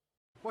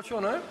What's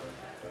your name?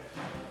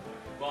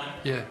 Mine?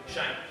 Yeah.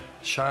 Shane.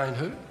 Shane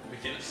who?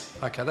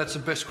 McGuinness. Okay, that's the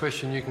best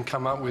question you can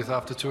come up with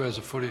after 2 hours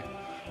of footy.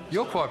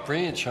 You're quite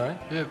brilliant, Shane.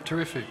 Yeah,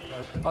 terrific.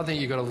 I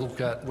think you've got to look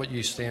at what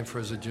you stand for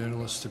as a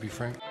journalist, to be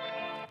frank.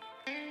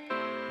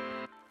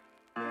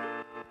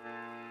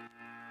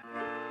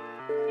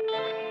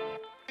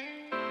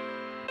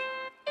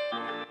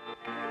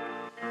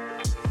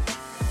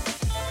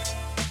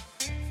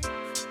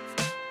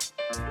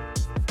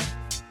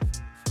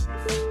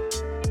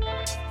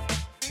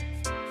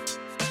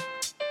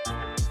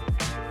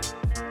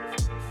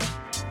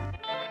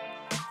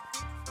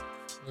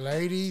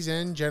 Ladies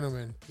and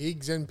gentlemen,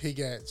 pigs and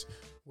pigettes,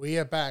 we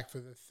are back for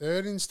the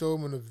third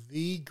installment of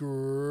the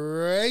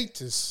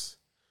greatest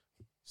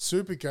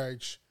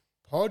Supercoach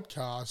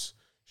podcast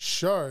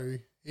show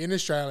in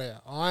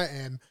Australia. I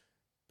am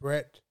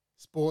Brett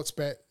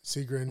Sportsbet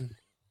Sigrin,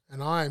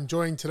 and I am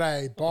joined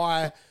today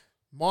by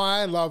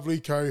my lovely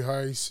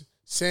co-host,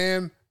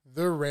 Sam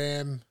the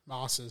Ram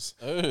Masters.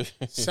 Oh.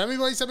 Sammy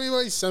boy.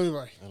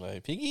 Hello,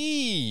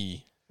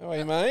 Piggy. How are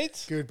you,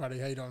 mate? Good, buddy.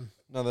 How you doing?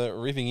 Another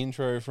ripping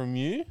intro from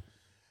you.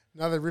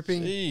 Another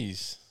ripping.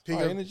 Jeez. Pig,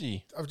 High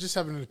energy. I've just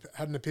had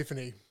an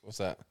epiphany. What's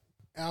that?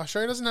 Our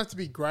show doesn't have to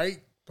be great,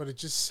 but it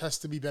just has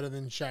to be better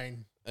than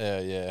Shane.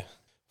 Yeah.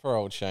 Poor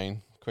old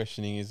Shane.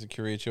 Questioning his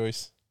career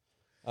choice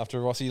after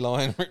Rossi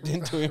Lyon ripped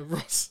into him.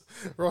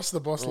 Ross the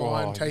Boss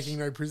Lion taking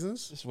no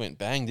prisoners. Just went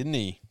bang, didn't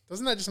he?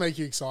 Doesn't that just make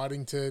you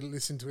exciting to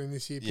listen to him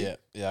this year? Pete?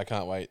 Yeah, I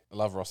can't wait. I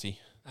love Rossi.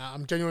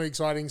 I'm genuinely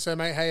exciting. So,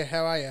 mate, hey,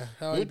 how are you?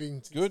 How have you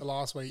been since the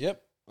last week?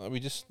 Yep. We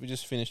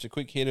just finished a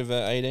quick hit of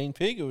 18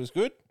 Pig. It was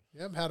good.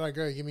 Yep. How'd I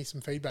go? Give me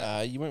some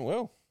feedback. You went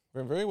well.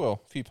 Went very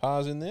well. A few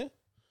pars in there.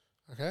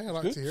 Okay, I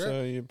like Good. to hear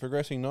So it. you're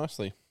progressing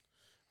nicely.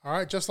 All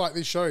right, just like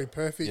this show,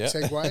 perfect Yeah,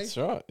 segue. that's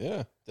right.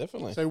 Yeah,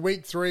 definitely. So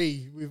week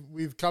 3,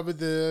 we've covered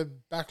the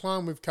back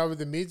line, we've covered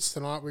the mids.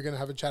 Tonight we're going to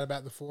have a chat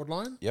about the forward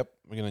line. Yep,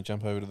 we're going to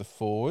jump over to the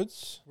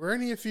forwards. We're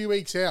only a few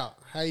weeks out.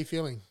 How are you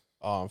feeling?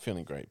 Oh, I'm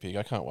feeling great, Pig.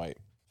 I can't wait.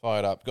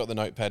 Fired up. Got the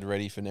notepad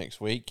ready for next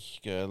week.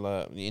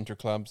 The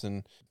intra-clubs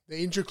and...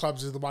 The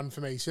intra-clubs is the one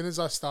for me. As soon as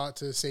I start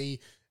to see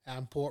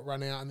Port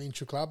run out in the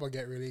intra-club, I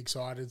get really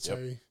excited. So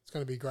it's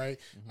going to be great.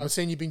 Mm-hmm. I've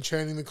seen you've been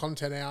churning the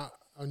content out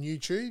on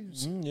YouTube.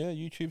 Yeah,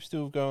 YouTube's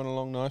still going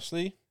along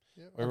nicely.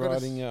 Yep, We're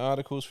writing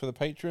articles for the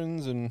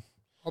patrons and...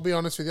 I'll be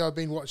honest with you, I've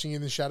been watching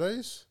in the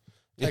shadows,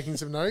 taking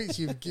some notes.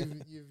 You've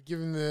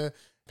given the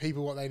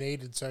people what they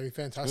needed, so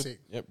fantastic.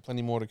 Good. Yep,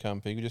 plenty more to come,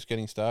 Pig. We're just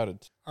getting started.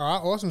 All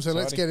right, awesome. So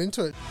let's get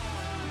into it.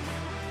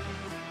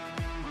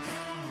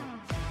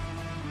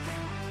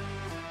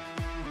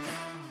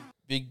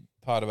 Big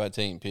part of our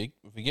team, Pig.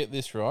 If we get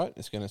this right,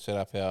 it's going to set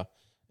up our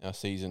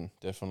season,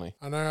 definitely.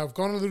 I know I've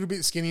gone a little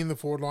bit skinny in the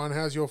forward line.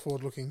 How's your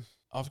forward looking?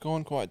 I've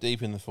gone quite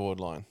deep in the forward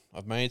line.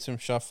 I've made some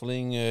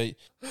shuffling. Okay.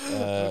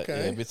 Yeah,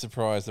 a bit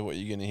surprised at what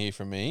you're going to hear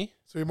from me.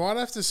 So we might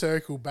have to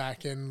circle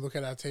back and look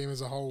at our team as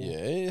a whole. Yeah,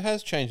 it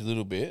has changed a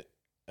little bit.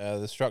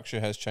 The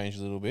structure has changed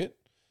a little bit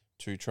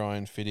to try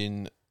and fit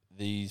in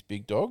these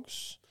big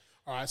dogs.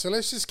 All right, so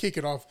let's just kick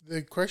it off.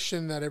 The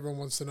question that everyone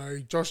wants to know,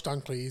 Josh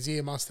Dunkley, is he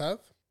a must-have?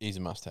 He's a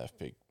must-have,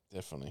 Pig.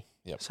 Definitely.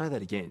 Yep. Say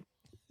that again.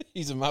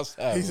 He's a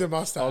must-have. He's a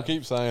must-have. I'll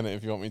keep saying it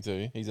if you want me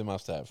to. He's a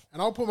must-have.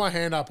 And I'll put my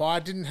hand up. I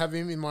didn't have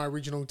him in my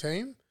original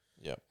team.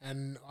 Yep.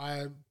 And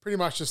I pretty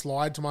much just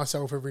lied to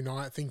myself every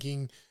night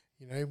thinking,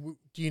 do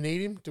you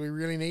need him? Do we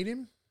really need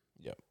him?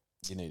 Yep.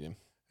 You need him.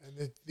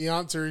 And the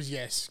answer is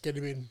yes. Get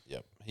him in.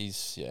 Yep.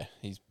 He's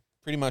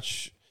pretty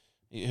much,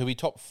 he'll be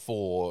top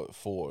 4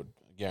 forward,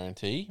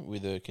 guarantee,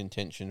 with a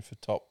contention for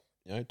top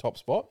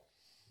spot,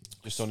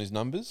 just on his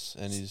numbers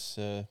and his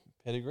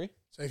pedigree.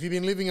 So if you've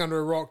been living under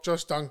a rock,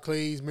 Josh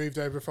Dunkley's moved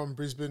over from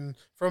Brisbane,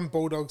 from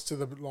Bulldogs to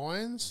the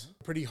Lions.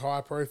 Pretty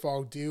high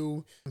profile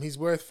deal. He's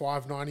worth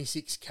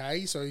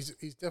 $596K, so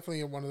he's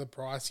definitely one of the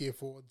pricier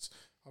forwards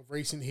of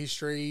recent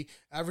history.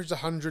 Averaged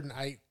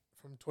 108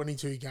 from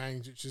 22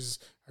 games, which is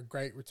a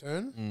great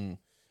return.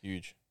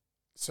 Huge.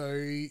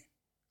 So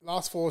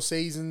last 4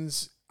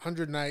 seasons,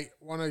 108,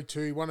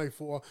 102,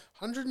 104,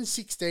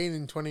 116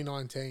 in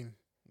 2019.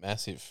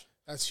 Massive.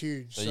 That's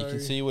huge. So you can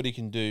see what he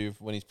can do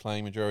when he's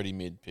playing majority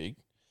mid-Pig.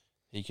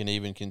 He can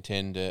even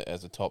contend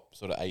as a top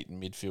sort of 8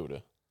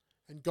 midfielder.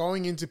 And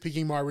going into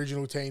picking my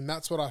original team,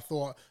 that's what I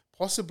thought.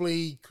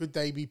 Possibly could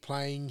they be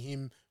playing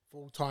him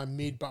full-time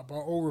mid, but by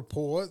all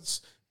reports,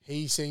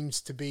 he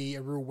seems to be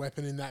a real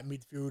weapon in that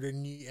midfield, a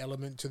new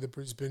element to the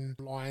Brisbane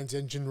Lions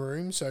engine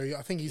room. So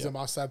I think he's a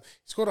must-have.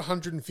 He scored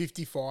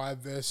 155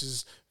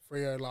 versus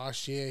Freo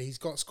last year. He's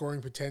got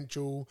scoring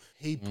potential.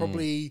 He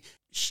probably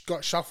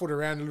got shuffled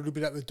around a little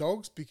bit at the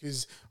Dogs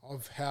because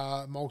of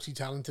how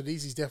multi-talented he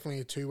is. He's definitely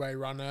a two-way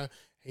runner.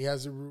 He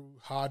has a real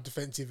hard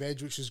defensive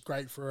edge, which is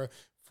great for a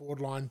forward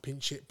line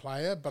pinch hit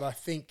player. But I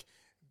think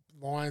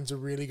Lions are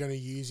really going to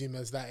use him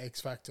as that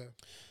X factor.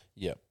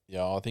 Yep.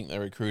 Yeah, I think they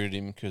recruited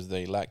him because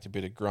they lacked a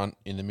bit of grunt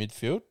in the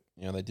midfield.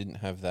 They didn't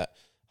have that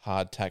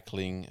hard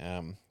tackling,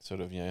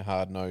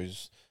 hard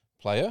nosed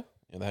player.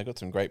 They got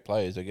some great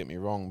players, don't get me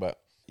wrong,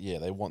 but yeah,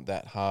 they want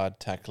that hard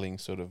tackling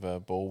sort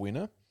of ball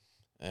winner.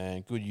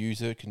 and good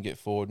user, can get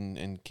forward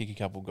and kick a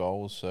couple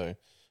goals. So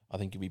I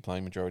think he'll be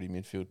playing majority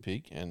midfield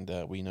Pig, and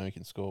we know he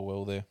can score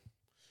well there.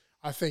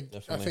 I think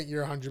Definitely.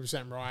 you're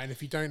 100% right. And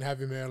if you don't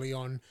have him early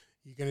on,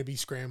 you're going to be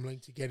scrambling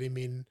to get him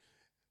in.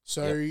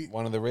 So Yep.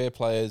 One of the rare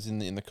players in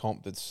the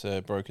comp that's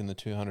broken the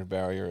 200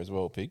 barrier as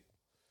well, Pig.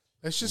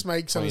 let's just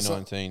make some.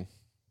 2019.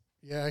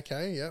 Yeah,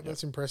 okay, yeah,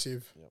 that's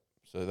impressive. Yep.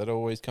 So that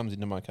always comes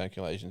into my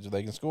calculations. If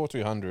they can score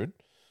 200,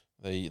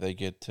 they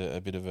get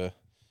a bit of a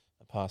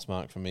pass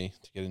mark for me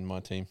to get into my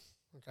team.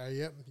 Okay,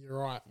 yep, you're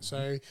right.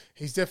 So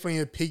he's definitely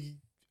a Pig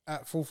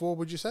at full forward,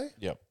 would you say?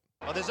 Yep.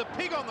 Oh, there's a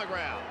pig on the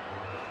ground.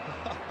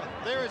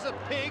 There is a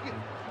pig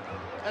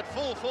at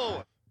full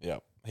forward.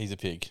 Yep. He's a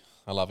pig.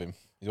 I love him.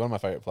 He's one of my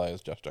favourite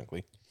players, Josh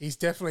Dunkley. He's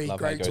definitely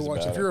Love how he great to goes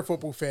watch. about If you're a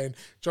football fan,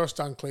 Josh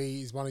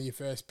Dunkley is one of your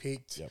first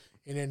picked Yep.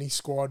 in any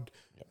squad.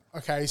 Yep.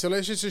 Okay, so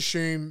let's just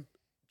assume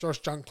Josh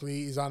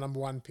Dunkley is our number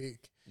one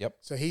pick. Yep.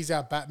 So he's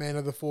our Batman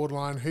of the forward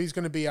line. Who's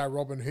going to be our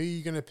Robin? Who are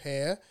you going to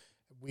pair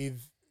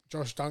with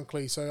Josh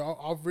Dunkley? So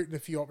I've written a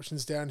few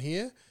options down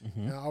here.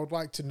 I would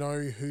like to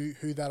know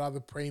who that other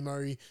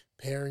primo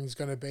pairing is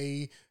going to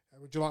be.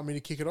 Would you like me to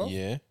kick it off?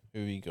 Yeah.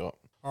 Who have you got?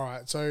 All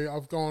right, so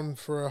I've gone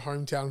for a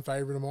hometown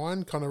favourite of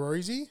mine, Connor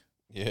Rosie.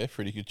 Yeah,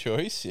 pretty good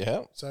choice.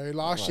 Yeah. So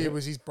last year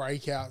was his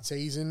breakout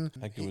season.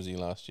 How good was he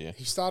last year?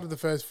 He started the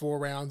first 4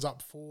 rounds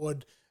up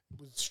forward,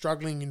 was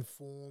struggling in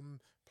form,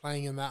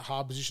 playing in that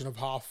hard position of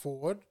half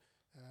forward.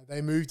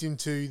 They moved him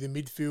to the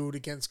midfield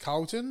against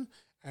Carlton,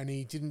 and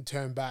he didn't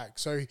turn back.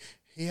 So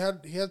he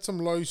had some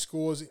low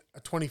scores,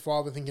 a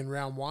 25, I think, in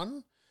round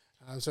 1.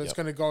 So it's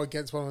going to go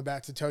against what I'm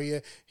about to tell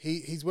you.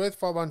 He's worth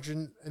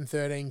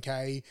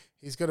 513K.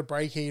 He's got a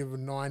break even of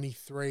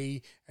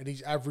 93, and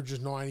his average is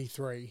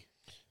 93.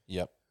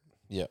 Yep.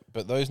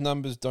 But those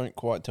numbers don't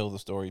quite tell the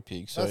story,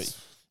 Pig. So,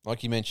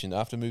 like you mentioned,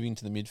 after moving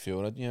to the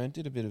midfield, I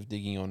did a bit of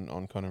digging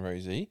on Connor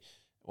Rosie.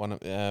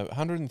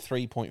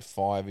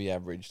 103.5 he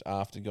averaged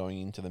after going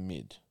into the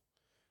mid.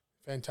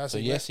 Fantastic.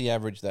 So yes, he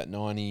averaged that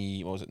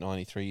 90. What was it,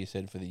 93? You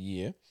said for the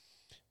year,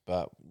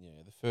 but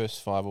the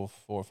first 4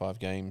 or 5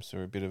 games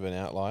are a bit of an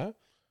outlier,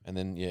 and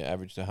then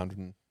averaged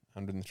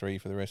 103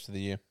 for the rest of the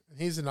year. And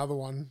here's another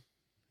one.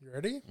 You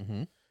ready?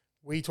 Mm-hmm.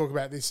 We talk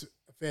about this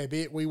a fair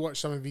bit. We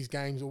watched some of his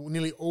games, or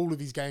nearly all of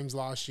his games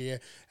last year,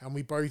 and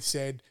we both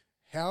said,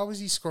 how is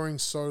he scoring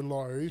so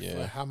low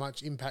for how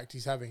much impact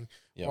he's having?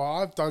 Yep. Well,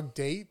 I've dug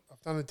deep.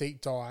 I've done a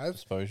deep dive.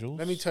 Disposals.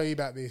 Let me tell you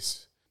about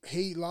this.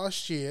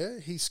 Last year,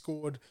 he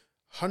scored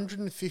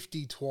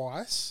 150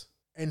 twice,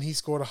 and he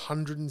scored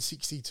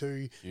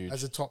 162 Huge.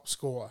 as a top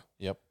scorer.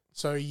 Yep.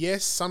 So,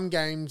 yes, some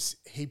games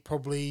he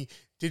probably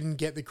didn't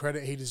get the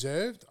credit he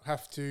deserved. I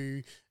have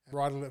to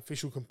write an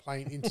official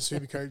complaint into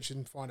Supercoach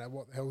and find out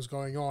what the hell's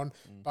going on.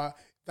 But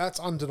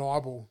that's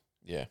undeniable.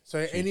 Yeah.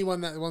 So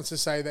anyone that wants to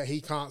say that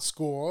he can't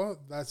score,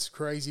 that's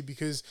crazy,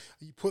 because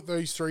you put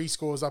those 3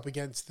 scores up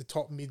against the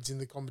top mids in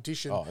the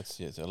competition. Oh, it's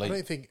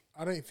elite.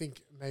 I don't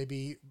think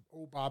maybe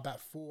all bar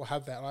bat 4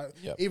 have that. Like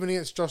Yep. even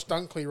against Josh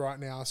Dunkley right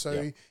now. So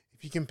Yep.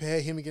 if you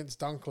compare him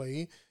against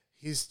Dunkley,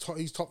 his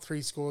top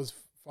 3 scores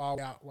far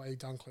outweigh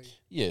Dunkley.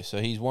 Yeah,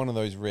 so he's one of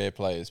those rare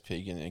players,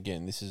 Pig. And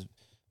again, this is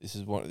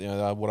what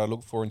what I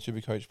look for in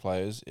Supercoach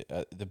players,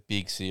 the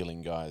big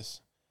ceiling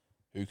guys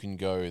who can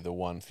go the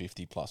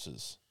 150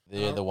 pluses.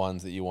 They're the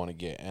ones that you want to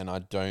get, and I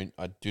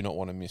do not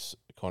want to miss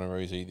Connor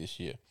Rosie this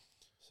year.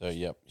 So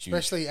huge.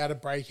 Especially at a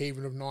break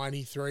even of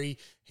 93.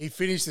 He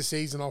finished the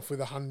season off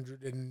with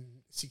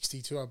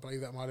 162. I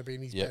believe that might have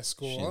been his best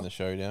score. In the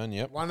showdown.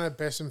 Yep. Won a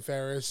Best and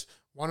Fairest,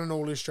 won an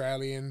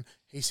All-Australian.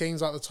 He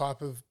seems like the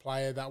type of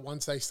player that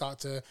once they start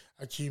to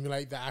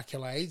accumulate the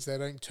accolades, they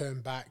don't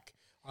turn back.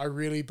 I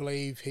really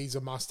believe he's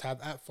a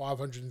must-have at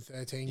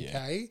 513K.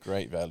 Yeah,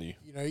 great value.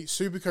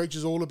 Supercoach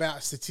is all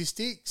about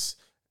statistics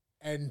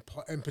and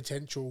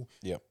potential.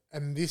 Yep.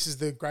 And this is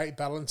the great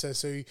balancer.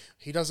 So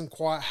he doesn't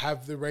quite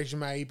have the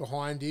resume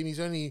behind him. He's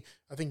only,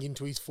 I think,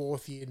 into his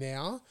 4th year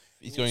now.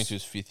 He's going into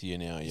his 5th year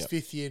now. His Yep.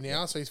 5th year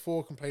now, so he's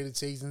 4 completed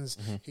seasons.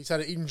 He's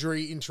had an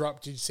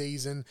injury-interrupted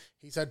season.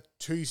 He's had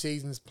 2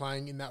 seasons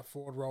playing in that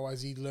forward role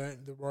as he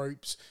learnt the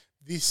ropes.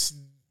 This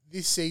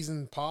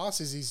season pass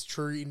is his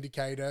true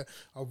indicator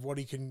of what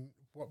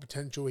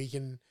potential he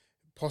can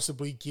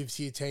possibly give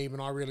to your team,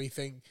 and I really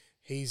think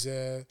he's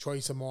a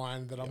choice of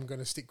mine that I'm going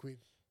to stick with.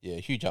 Yeah,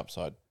 huge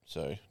upside.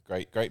 So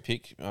great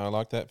pick. I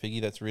like that, Piggy.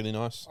 That's really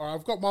nice. All right,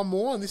 I've got one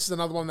more, and this is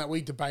another one that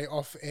we debate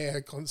off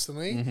air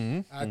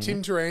constantly.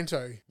 Tim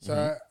Taranto.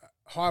 So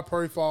high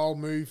profile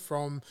move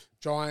from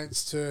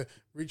Giants to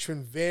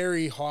Richmond,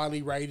 very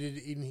highly rated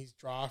in his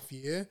draft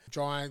year.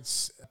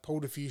 Giants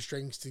pulled a few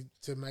strings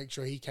to make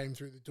sure he came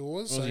through the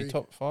doors. Was he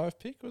top 5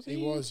 pick? Was he?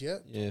 He was, yeah.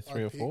 Yeah,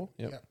 3 or 4.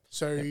 Yep.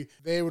 So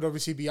they would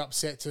obviously be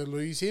upset to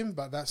lose him,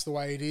 but that's the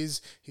way it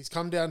is. He's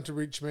come down to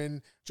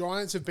Richmond.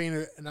 Giants have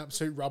been an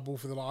absolute rubble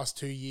for the last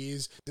 2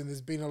 years, and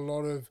there's been a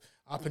lot of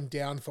up and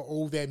down for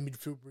all their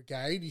midfield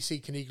brigade. You see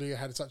Caniglia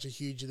had such a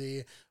huge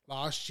year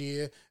last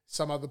year.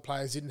 Some other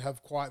players didn't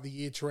have quite the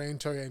year.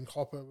 Taranto and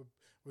Copper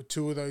were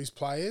 2 of those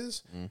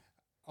players.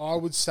 I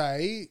would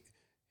say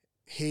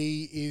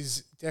he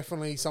is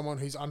definitely someone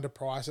who's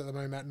underpriced at the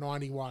moment at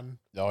 91.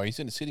 Oh, he's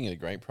sitting at a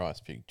great price,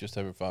 Pig, just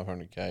over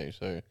 500k.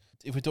 So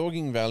if we're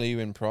talking value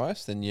and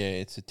price, then yeah,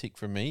 it's a tick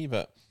for me.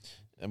 But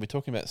we're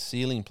talking about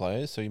ceiling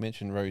players. So you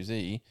mentioned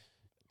Rosie.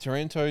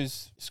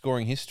 Taranto's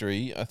scoring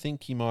history, I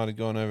think he might have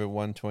gone over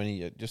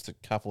 120 just a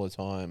couple of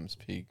times,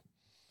 Pig.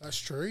 That's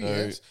true, So-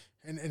 yes.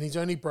 And he's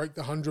only broke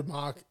the 100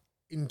 mark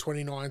in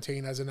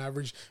 2019 as an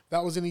average.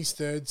 That was in his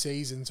third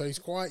season, so he's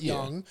quite Yeah.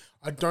 young.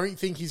 I don't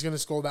think he's going to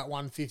score that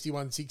 150,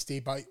 160,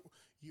 but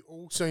you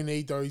also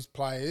need those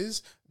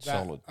players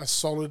that Solid. are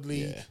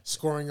solidly Yeah.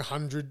 scoring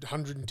 100,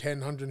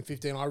 110,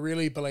 115.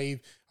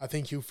 I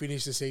think he'll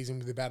finish the season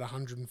with about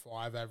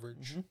 105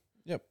 average.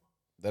 Yep,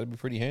 that'd be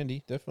pretty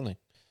handy, definitely.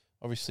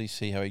 Obviously,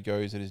 see how he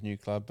goes at his new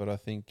club, but I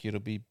think it'll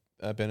be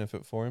a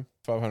benefit for him.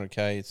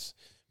 500k, it's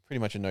pretty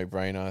much a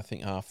no-brainer. I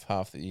think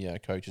half the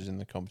coaches in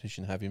the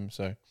competition have him,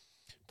 so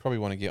probably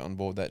want to get on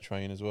board that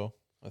train as well.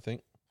 I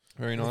think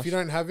very And nice. if you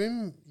don't have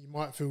him, you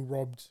might feel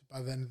robbed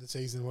by the end of the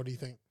season. What do you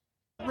think?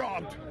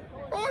 Robbed.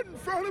 Right in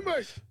front of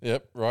me.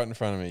 Yep, right in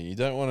front of me. You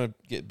don't want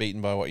to get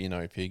beaten by what you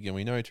know, Pig, and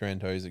we know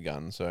Taranto's a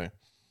gun, so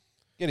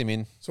get him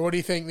in. So what do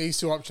you think, these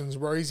two options,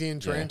 Rosie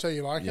and Yeah. Taranto,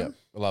 you like Yep, him?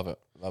 love it.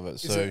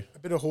 Is So it a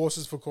bit of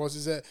horses for course?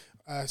 Is it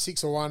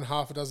 6 or one,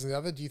 half a dozen the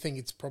other? Do you think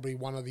it's probably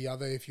one or the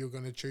other if you're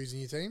going to choose in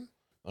your team?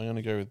 I'm going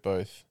to go with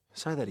both.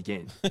 Say that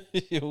again.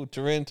 Well,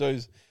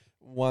 Taranto's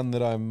one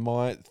that I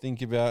might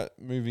think about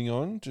moving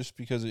on, just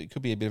because it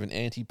could be a bit of an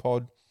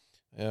anti-pod.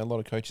 A lot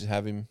of coaches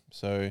have him,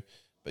 so.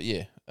 But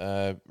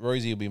yeah,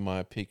 Rosie will be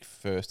my pick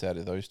first out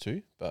of those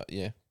two. But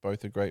yeah,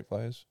 both are great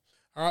players.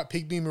 All right,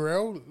 Pygmy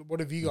Morel, what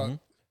have you got? Mhm.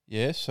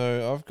 Yeah,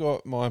 so I've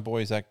got my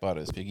boy Zach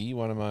Butters, Piggy,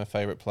 one of my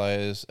favourite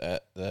players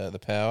at the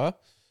Power.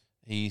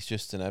 He's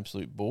just an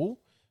absolute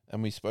bull.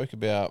 And we spoke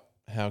about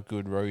how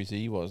good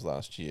Rosie was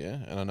last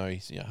year. And I know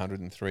he's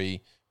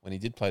 103 when he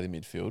did play the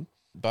midfield.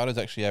 Butters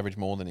actually averaged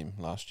more than him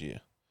last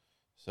year.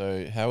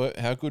 So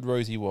how good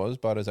Rosie was,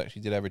 Butters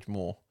actually did average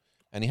more.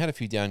 And he had a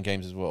few down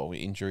games as well, with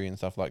injury and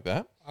stuff like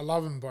that. I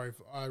love them both.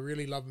 I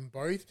really love them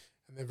both,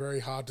 and they're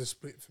very hard to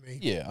split for me.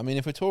 Yeah, I mean,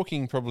 if we're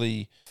talking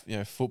probably,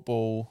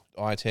 football,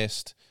 eye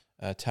test,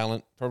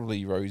 talent,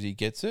 probably Rosie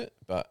gets it.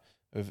 But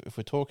if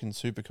we're talking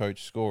super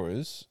coach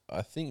scorers,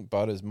 I think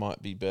Butters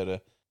might be better.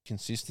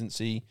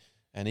 Consistency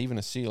and even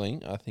a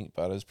ceiling, I think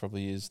Butters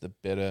probably is the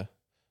better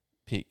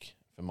pick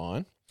for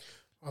mine.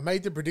 I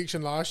made the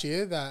prediction last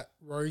year that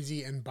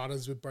Rosie and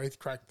Butters would both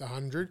crack the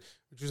 100,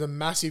 which was a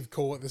massive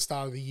call at the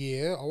start of the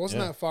year. I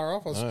wasn't Yeah. that far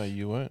off. I was No,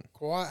 you weren't.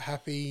 quite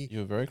happy You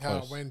were very how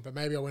close. it went, but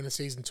maybe I went a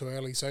season too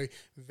early. So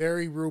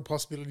very real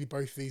possibility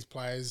both of these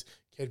players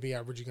could be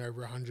averaging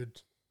over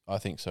 100. I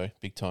think so,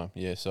 big time.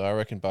 Yeah, so I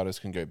reckon Butters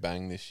can go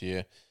bang this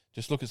year.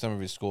 Just look at some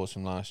of his scores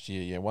from last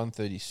year. Yeah,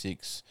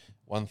 136,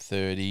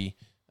 130.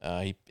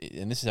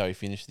 And this is how he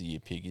finished the year,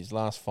 Pig. His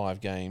last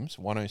 5 games,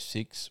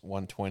 106,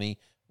 120,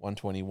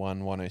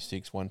 121,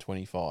 106,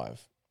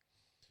 125.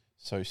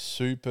 So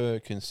super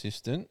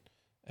consistent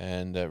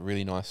and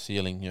really nice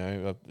ceiling.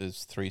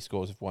 There's 3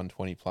 scores of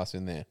 120 plus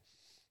in there.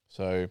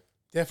 So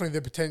Definitely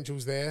the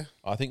potential's there.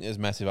 I think there's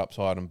massive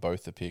upside on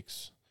both the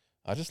picks.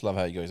 I just love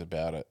how he goes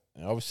about it.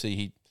 And obviously,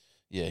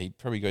 he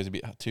probably goes a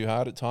bit too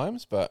hard at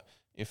times. But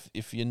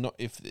if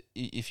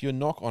your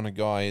knock on a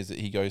guy is that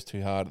he goes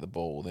too hard at the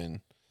ball,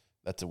 then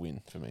that's a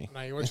win for me.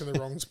 No, you're watching the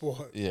wrong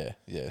sport. Yeah.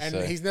 And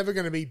So he's never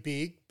going to be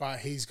big, but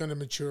he's going to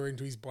mature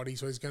into his body,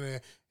 so he's going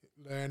to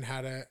learn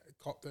how to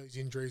cop those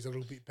injuries a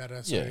little bit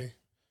better. So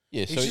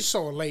yeah. he's So just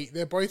so elite.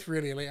 They're both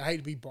really elite. I hate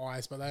to be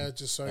biased, but they are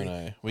just so I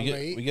know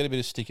elite. we get a bit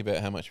of stick about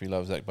how much we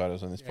love Zach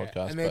Butters on this Yeah,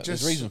 podcast, and they're but there's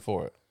just- reason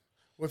for it.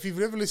 Well, if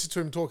you've ever listened to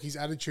him talk, his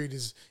attitude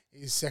is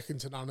second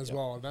to none as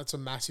well. That's a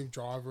massive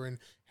driver in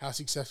how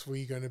successful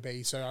you're going to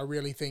be. So I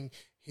really think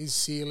his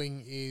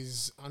ceiling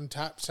is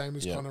untapped, same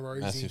as Connor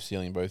Rosie. Massive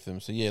ceiling, both of them.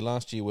 So yeah,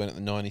 last year went at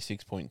the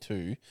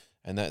 96.2,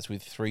 and that's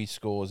with 4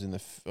 scores in the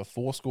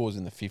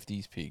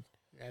 50s, Pig.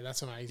 Yeah,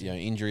 that's amazing.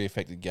 Injury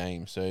affected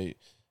games. So,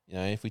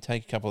 if we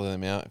take a couple of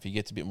them out, if he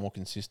gets a bit more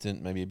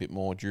consistent, maybe a bit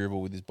more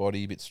durable with his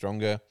body, a bit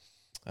stronger,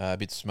 a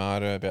bit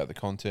smarter about the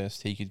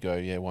contest, he could go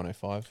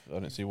 105. I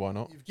don't see why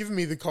not. You've given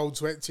me the cold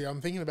sweats here. I'm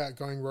thinking about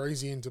going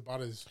Rosie into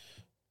Butters.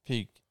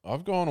 Pig,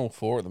 I've gone all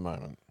 4 at the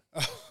moment.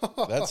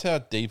 That's how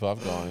deep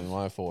I've gone in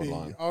my forward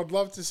line. I'd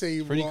love to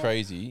see. Pretty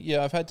crazy.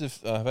 Yeah, I've had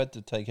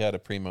to take out a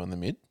Primo in the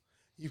mid.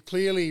 You've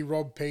clearly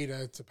robbed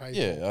Peter to pay.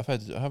 Yeah, I've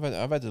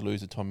had to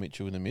lose a Tom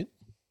Mitchell in the mid,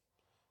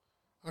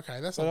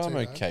 Okay, that's but not I'm too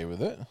bad. okay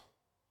with it.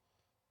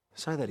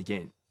 Say that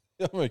again.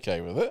 I'm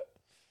okay with it.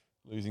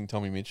 Losing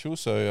Tommy Mitchell,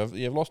 so I've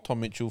lost Tom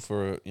Mitchell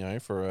for a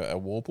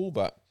Warple,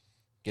 but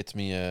gets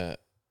me a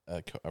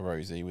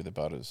Rosie with a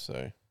Butters.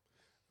 So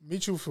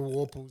Mitchell for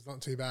Warple's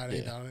not too bad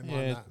either. I don't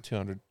mind that.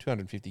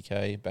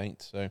 250k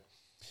banked. So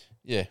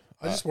yeah,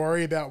 I just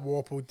worry about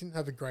Warple. Didn't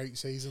have a great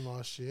season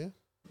last year.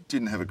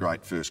 Didn't have a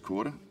great first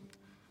quarter.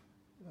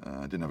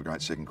 Didn't have a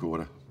great second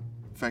quarter.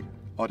 In fact,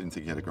 I didn't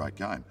think he had a great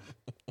game.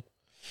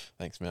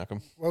 thanks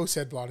Malcolm. Well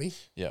said, Bloody.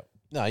 Yeah,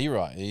 no, you're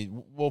right.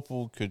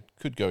 Warple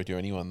could go to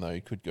anyone though.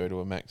 He could go to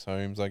a Max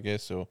Holmes, I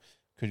guess, or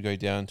Could go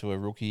down to a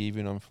rookie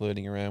even. I'm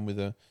flirting around with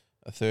a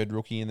third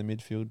rookie in the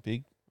midfield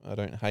big. I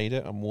don't hate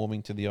it. I'm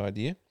warming to the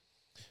idea,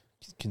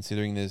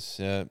 considering there's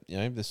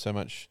there's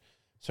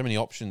so many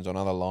options on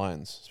other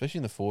lines, especially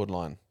in the forward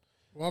line.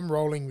 Well, I'm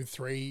rolling with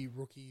 3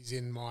 rookies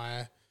in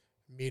my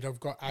mid.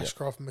 I've got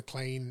Ashcroft,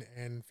 McLean,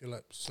 and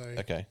Phillips. So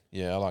Okay,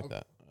 yeah, I like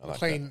that.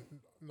 McLean,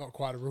 not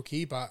quite a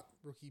rookie, but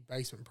rookie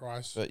basement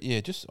price. But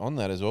yeah, just on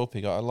that as well,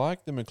 pick. I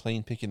like the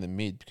McLean pick in the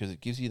mid because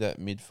it gives you that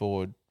mid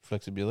forward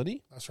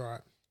flexibility. That's right.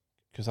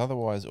 Because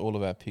otherwise, all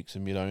of our picks are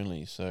mid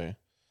only. So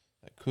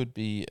that could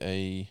be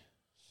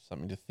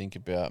something to think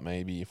about.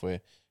 Maybe if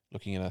we're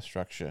looking at our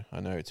structure,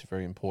 I know it's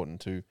very important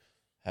to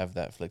have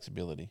that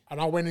flexibility. And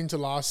I went into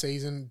last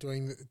season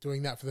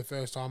doing that for the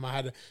first time. I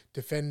had a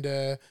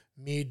defender,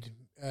 mid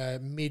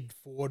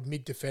forward,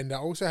 mid defender. I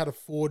also had a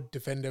forward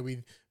defender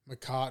with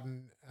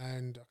McCartan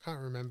and I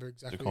can't remember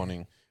exactly.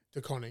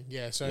 DeConning,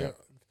 yeah. So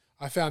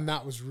I found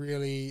that was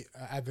really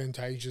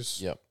advantageous.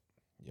 Yep.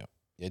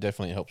 Yeah,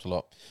 definitely helps a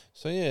lot.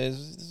 So yeah,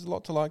 there's a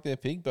lot to like there,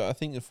 Pig. But I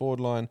think the forward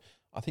line,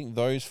 I think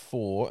those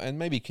 4 and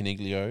maybe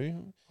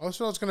Caniglio.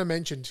 Also, I was going to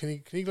mention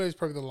Caniglio is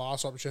probably the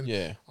last option.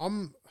 Yeah,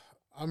 I'm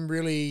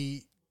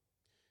really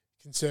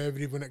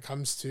conservative when it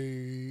comes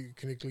to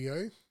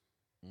Caniglio.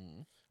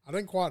 I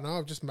don't quite know.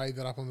 I've just made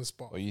that up on the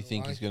spot. Well, you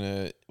think he's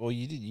gonna? Well,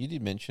 you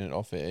did mention it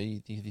off air.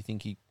 Do you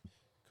think he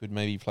could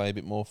maybe play a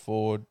bit more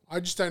forward?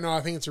 I just don't know.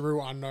 I think it's a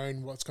real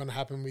unknown what's going to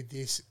happen with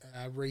this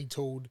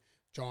retooled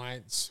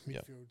Giants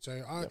midfield.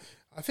 So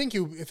I think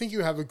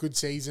he'll have a good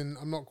season.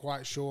 I'm not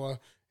quite sure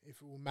if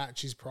it will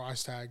match his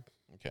price tag.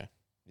 Okay.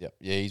 Yep.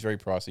 Yeah, he's very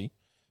pricey.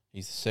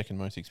 He's the second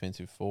most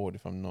expensive forward,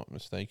 if I'm not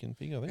mistaken,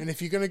 Pig, I think. And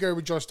if you're going to go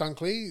with Josh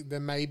Dunkley,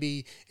 then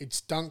maybe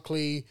it's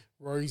Dunkley,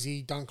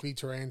 Rosie, Dunkley,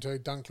 Taranto,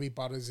 Dunkley,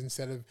 Butters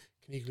instead of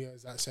Caniglio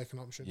as that second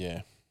option.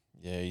 Yeah.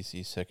 Yeah,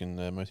 he's second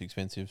most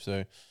expensive.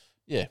 So,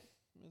 yeah,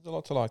 there's a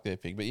lot to like there,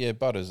 Pig. But, yeah,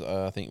 Butters,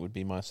 I think, would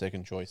be my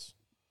second choice.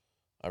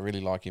 I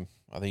really like him.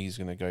 I think he's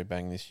going to go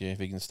bang this year. If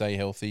he can stay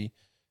healthy,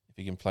 if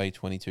he can play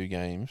 23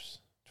 games,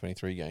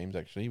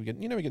 actually. We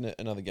get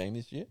another game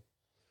this year.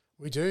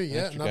 We do,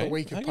 yeah. Another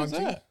week of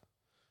punting.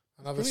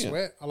 Another Brilliant.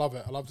 sweat. I love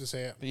it. I love to see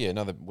it. But yeah,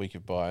 another week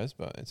of buyers,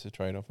 but it's a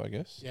trade-off, I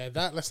guess. Yeah,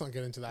 let's not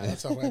get into that.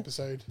 That's our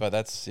episode. But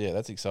that's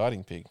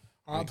exciting, Pig.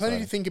 All right, plenty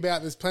to think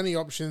about. There's plenty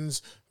of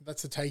options.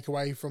 That's a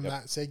takeaway from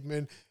that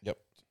segment. Yep.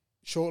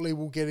 Shortly,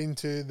 we'll get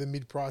into the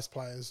mid-price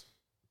players.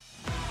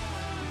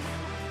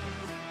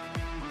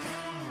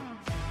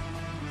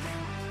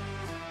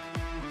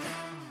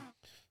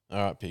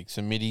 All right, Pig.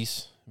 So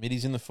middies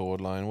in the forward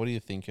line. What are you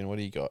thinking? What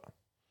do you got?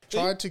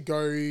 Tried to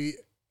go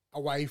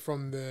away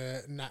from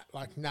the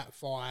Nat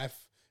 5,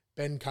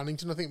 Ben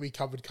Cunnington. I think we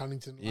covered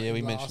Cunnington.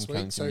 We mentioned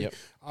Cunnington. So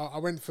I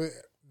went for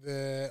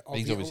the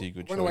obvious. He's obviously a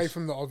good choice. Went away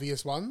from the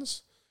obvious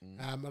ones,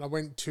 and I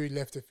went 2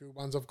 left of field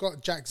ones. I've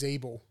got Jack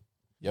Zeeble.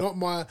 Yep.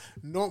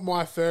 Not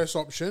my first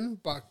option,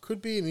 but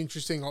could be an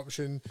interesting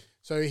option.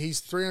 So he's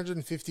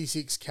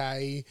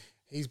 356k.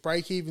 He's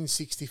break even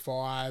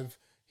 65.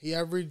 He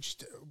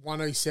averaged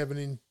 107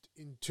 in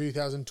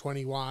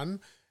 2021.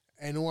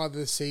 And all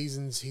other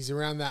seasons, he's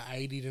around that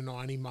 80 to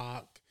 90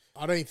 mark.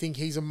 I don't think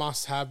he's a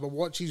must-have, but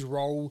watch his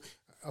role.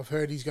 I've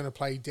heard he's going to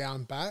play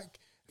down back.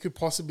 Could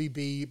possibly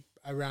be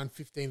around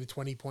 15 to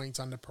 20 points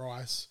under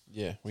price.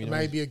 Yeah. So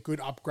maybe a good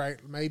upgrade,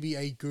 maybe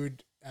a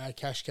good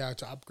cash cow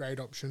to upgrade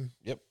option.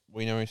 Yep.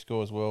 We know he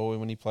scores well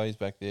when he plays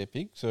back there,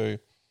 Pig. So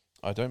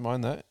I don't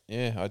mind that.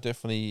 Yeah, I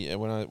definitely,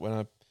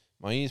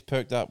 my ears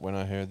perked up when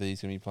I heard that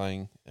he's going to be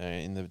playing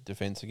in the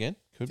defence again.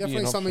 Could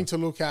definitely be something to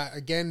look at.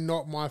 Again,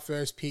 not my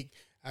first pick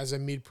as a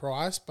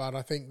mid-price, but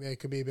I think there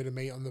could be a bit of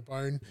meat on the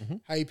bone. Mm-hmm.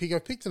 Hey, Pig,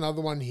 I've picked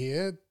another one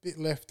here, bit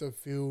left of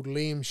field,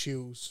 Liam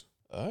Shields.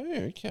 Oh,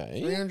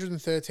 okay.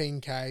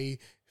 313k,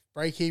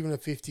 break even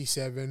of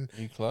 57.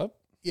 New club?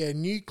 Yeah,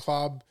 new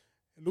club.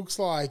 It looks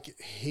like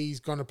he's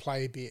going to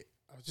play a bit.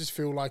 I just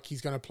feel like he's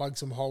going to plug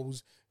some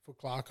holes for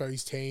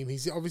Clarko's team.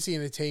 He's obviously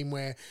in a team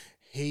where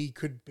he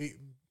could be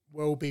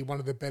one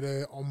of the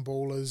better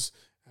on-ballers.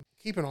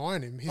 Keep an eye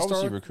on him.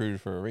 Obviously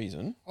recruited for a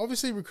reason.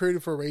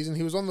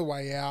 He was on the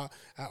way out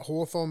at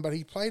Hawthorn, but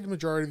he played the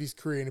majority of his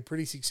career in a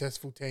pretty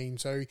successful team.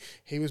 So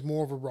he was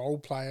more of a role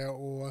player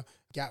or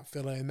gap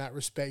filler in that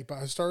respect. But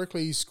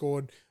historically, he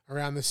scored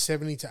around the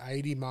 70 to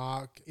 80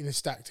 mark in a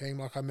stacked team,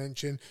 like I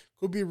mentioned.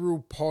 Could be a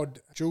real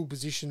dual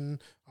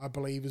position, I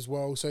believe, as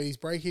well. So his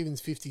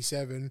break-even's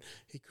 57.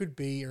 He could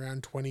be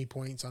around 20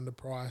 points under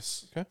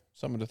price. Okay,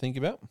 something to think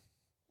about.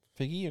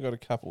 Piggy, I got a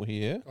couple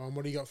here.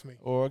 What do you got for me?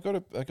 Or I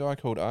got a guy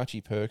called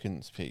Archie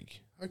Perkins, Pig.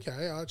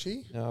 Okay,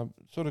 Archie. Now, I'm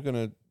sort of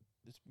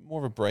it's more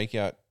of a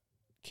breakout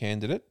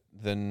candidate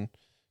than,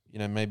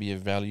 maybe a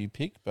value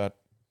pick, but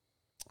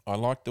I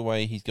like the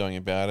way he's going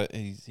about it.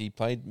 He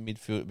played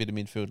a bit of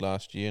midfield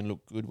last year and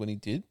looked good when he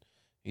did.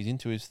 He's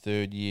into his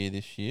 3rd year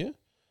this year.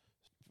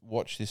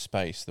 Watch this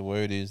space. The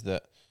word is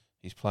that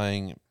he's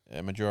playing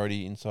a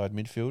majority inside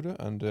midfielder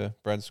under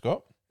Brad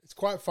Scott. It's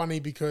quite funny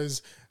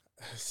because...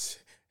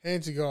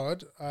 Hand to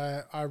God,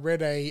 I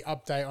read a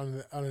update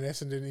on an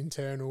Essendon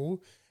internal,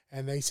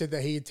 and they said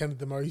that he attempted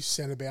the most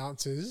centre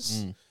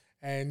bounces,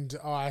 and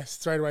I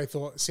straight away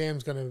thought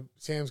Sam's gonna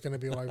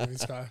be all over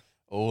this guy.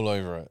 All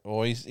over it.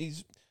 Well,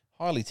 he's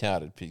highly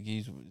touted pick.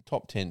 He's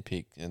top 10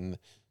 pick, and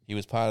he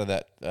was part of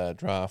that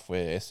draft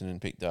where Essendon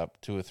picked up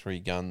 2 or 3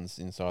 guns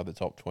inside the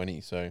top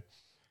 20. So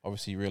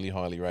obviously really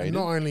highly rated. And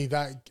not only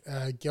that,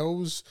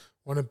 girls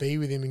want to be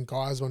with him and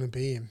guys want to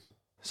be him.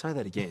 Say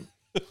that again.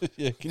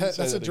 Yeah, can you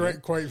say That's a that direct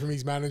again? quote from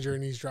his manager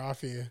in his draft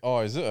here. Oh,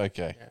 is it?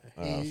 Okay.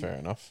 He- Fair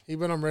enough. He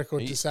went on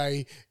record He- to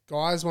say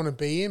guys want to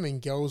be him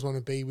and girls want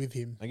to be with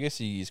him. I guess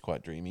he is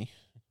quite dreamy.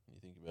 You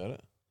think about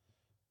it.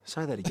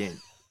 Say that again.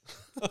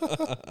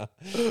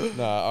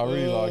 No, I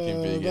really like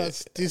him big.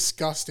 That's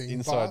disgusting.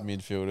 Inside but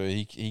midfielder,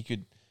 he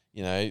could,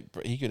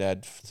 he could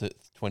add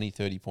 20,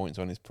 30 points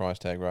on his price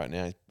tag right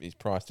now. He's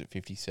priced at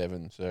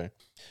 57. So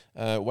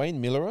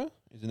Wayne Miller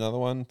is another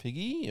one,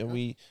 Piggy. And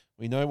we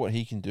know what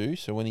he can do.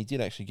 So when he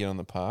did actually get on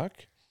the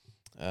park,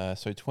 so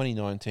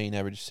 2019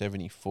 averaged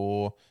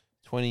 74,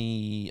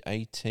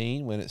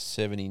 2018 went at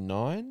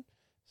 79.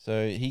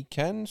 So he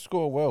can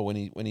score well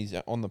when he's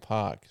on the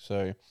park.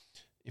 So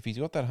if he's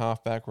got that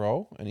halfback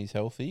role and he's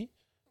healthy,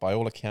 by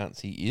all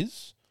accounts he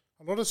is.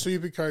 a lot of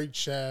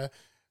Supercoach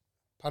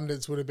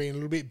pundits would have been a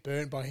little bit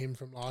burnt by him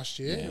from last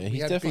year. Yeah, We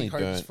he's had definitely big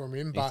hopes burnt. from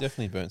him, He's but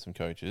definitely burnt some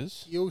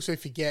coaches. you also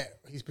forget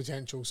his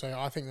potential. So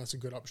I think that's a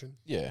good option.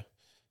 Yeah,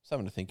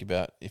 something to think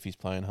about if he's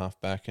playing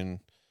halfback and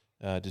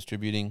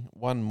distributing.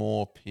 One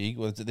more pig.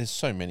 Well, there's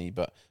so many,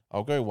 but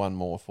I'll go one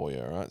more for you.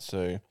 All right.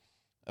 So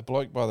a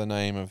bloke by the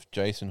name of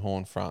Jason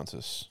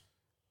Horne-Francis.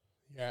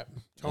 Yeah,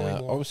 tell me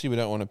more. Obviously, we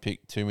don't want to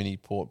pick too many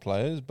Port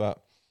players, but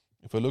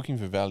if we're looking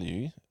for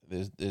value,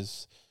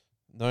 there's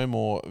no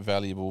more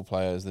valuable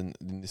players than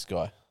this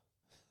guy.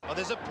 Oh,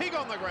 there's a pig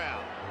on the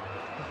ground.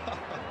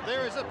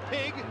 There is a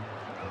pig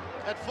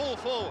at full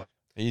forward.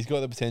 He's got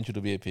the potential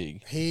to be a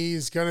pig.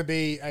 He's going to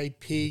be a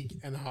pig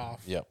and a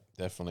half. Yep,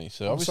 definitely.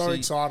 So I'm obviously, so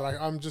excited.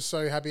 I'm just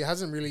so happy. It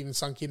hasn't really even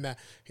sunk in that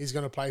he's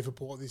going to play for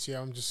Port this year.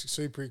 I'm just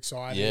super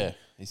excited. yeah,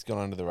 he's gone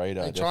under the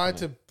radar.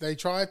 They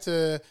tried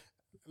to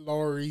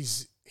lower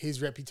his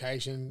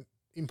reputation.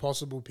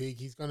 Impossible pig.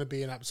 He's going to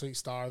be an absolute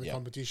star of the Yep.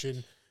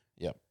 competition.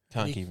 Yep,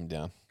 can't He- keep him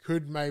down.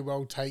 May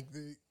well take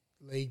the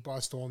league by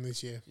storm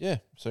this year. Yeah.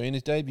 So in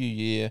his debut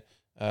year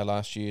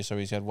last year, so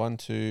he's had 1,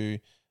 2,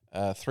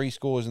 3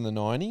 scores in the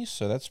 90s.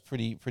 So that's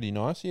pretty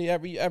nice. He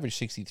averaged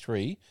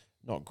 63.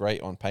 Not great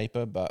on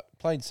paper, but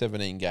played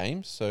 17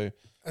 games. So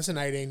That's an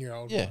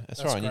 18-year-old. yeah,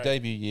 that's right. In your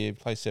great. debut year,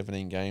 play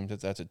 17 games.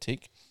 That's a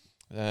tick,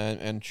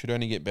 and should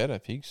only get better,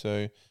 Pig.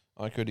 So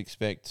I could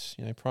expect,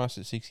 price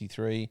at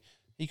 63.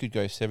 He could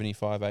go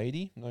 75,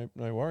 80. No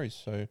worries.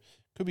 So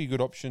could be a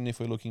good option if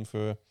we're looking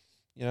for,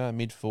 a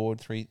mid forward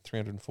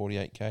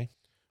 348k.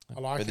 I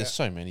like But there's it.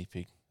 so many,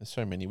 Pig. There's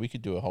so many. We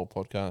could do a whole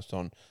podcast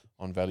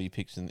on value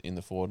picks in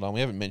the forward line.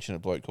 We haven't mentioned a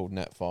bloke called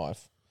Nat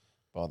 5,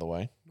 by the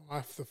way.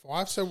 Knife the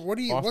 5. So Five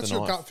what's the your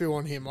knife. gut feel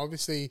on him?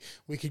 Obviously,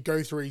 we could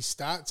go through his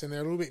stats and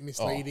they're a little bit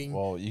misleading.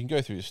 Oh, well, you can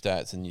go through his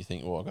stats and you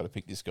think, well, I've got to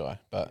pick this guy.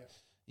 But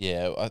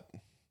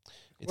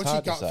it's What's your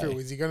hard gut to say. feel?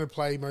 Is he going to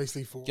play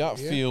mostly forward? Gut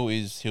yeah? feel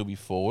is he'll be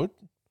forward.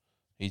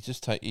 He's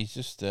just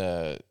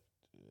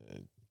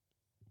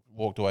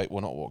walked away.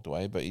 Well, not walked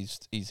away, but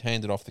he's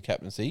handed off the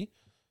captaincy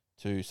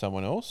to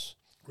someone else.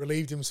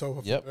 Relieved himself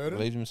of Yep, the burden.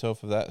 relieved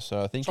himself of that.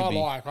 So I think Which he'll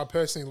be. I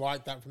personally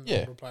like that from the Yeah.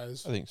 older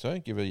players. I think so.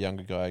 Give a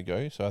younger guy a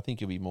go. So I think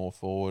he'll be more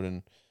forward,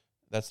 and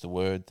that's the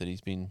word that he's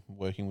been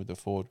working with the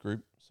forward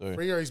group. So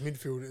Rio's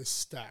midfield is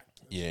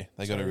stacked. yeah,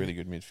 they got a So- really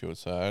good midfield.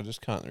 So I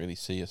just can't really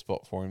see a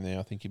spot for him there.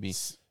 I think he'll be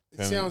It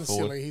permanent sounds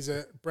forward. silly. He's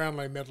a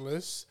Brownlow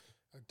medalist,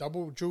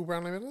 dual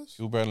Brownlow medalist.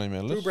 Dual Bradley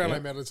medalist. Dual Brownlow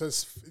yeah. medalist. So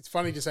it's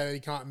funny to say that he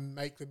can't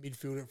make the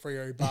midfield at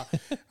Freo, but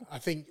I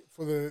think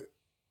for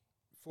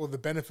the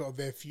benefit of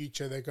their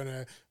future, they're going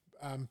to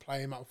play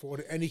him up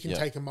forward, and he can Yep.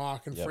 take a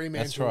mark. And Yep,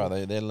 Fremantle, that's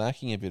right. They're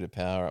lacking a bit of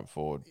power up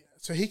forward.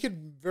 so he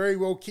could very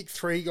well kick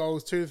 2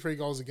 to 3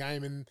 goals a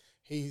game, and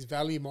his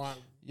value might.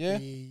 Yeah,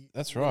 be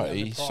that's really right.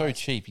 He's so underpriced.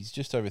 cheap. He's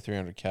just over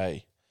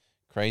 300k.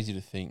 Crazy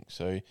to think.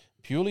 So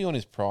purely on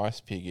his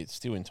price, Pig, it's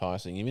still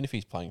enticing. Even if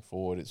he's playing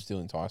forward, it's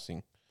still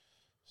enticing.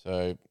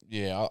 So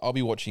yeah, I'll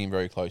be watching him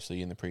very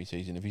closely in the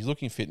preseason. If he's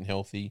looking fit and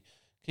healthy,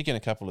 kicking a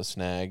couple of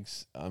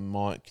snags, I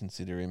might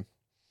consider him.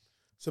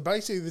 So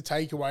basically, the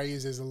takeaway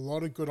is there's a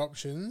lot of good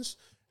options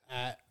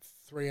at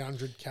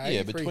 300k,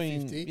 Yeah,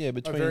 between- 350, yeah,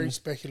 but between- very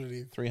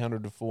speculative.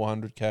 300 to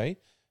 400k.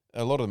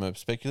 A lot of them are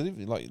speculative.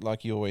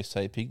 Like you always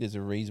say, Pig, there's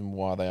a reason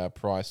why they are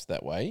priced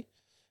that way.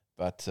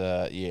 But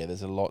yeah,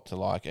 there's a lot to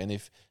like. And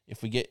if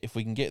we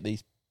can get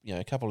these,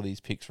 a couple of these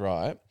picks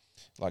right,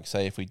 like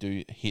say if we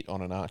do hit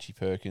on an Archie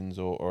Perkins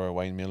or a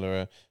Wayne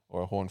Miller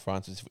or a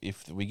Horne-Francis,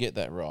 if we get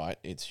that right,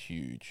 it's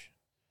huge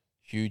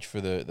for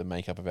the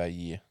makeup of our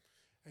year.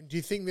 And do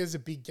you think there's a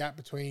big gap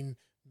between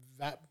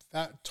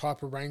that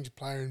type of range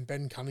player and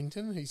Ben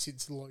Cunnington, who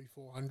sits low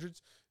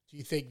 400s? Do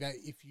you think that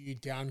if you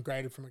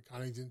downgraded from a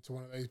Cunnington to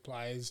one of those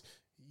players,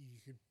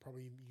 you could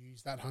probably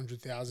use that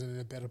 100,000 in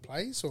a better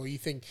place, or you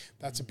think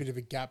that's a bit of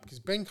a gap because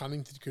Ben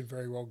Cunnington could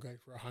very well go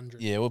for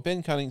 100. Yeah, well,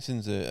 Ben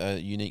Cunnington's a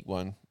unique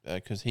one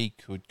because he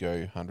could go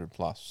 100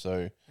 plus.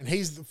 So,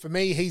 And for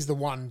me, he's the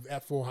one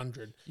at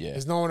 400. Yeah.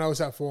 There's no one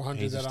else at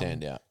 400 he's a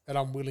standout. that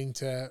I'm willing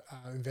to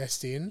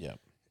invest in. Yeah,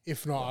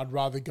 If not, I'd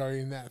rather go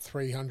in that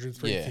 300,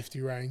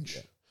 350 range.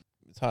 Yeah.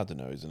 It's hard to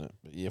know, isn't it?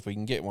 But yeah, if we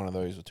can get one of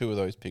those or two of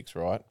those picks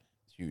right,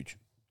 it's huge.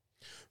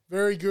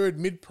 Very good.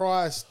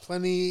 Mid-price.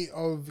 Plenty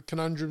of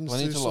conundrums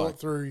Plenty to to sort like.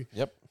 through.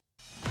 Yep.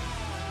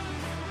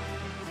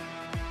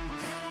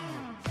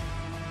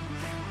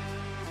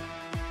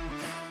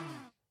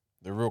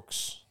 The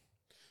rooks.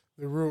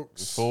 The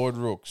Rooks. The forward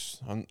rooks.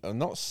 I'm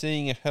not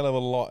seeing a hell of a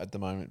lot at the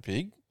moment,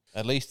 Pig.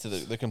 At least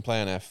that can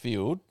play on our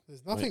field.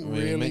 There's nothing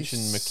we really...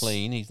 mentioned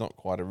McLean. He's not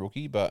quite a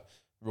rookie, but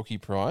rookie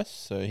price.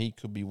 So he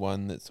could be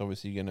one that's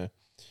obviously going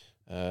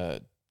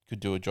to could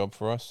do a job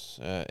for us.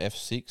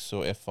 F6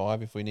 or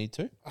F5 if we need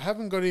to. I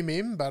haven't got him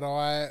in, but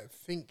I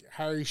think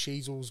Harry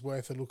Sheasel's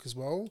worth a look as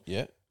well.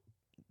 Yeah.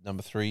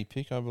 Number 3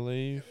 pick, I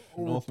believe.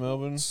 North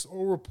Melbourne.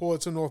 All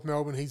reports of North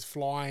Melbourne, he's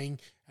flying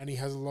and he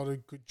has a lot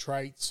of good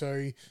traits.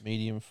 So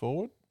Medium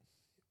forward.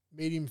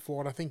 medium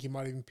forward, I think he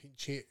might even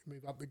pinch hit,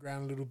 move up the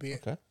ground a little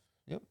bit. Okay.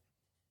 Yep.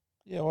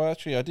 Yeah, well,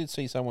 actually, I did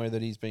see somewhere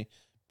that he's been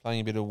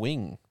playing a bit of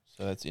wing,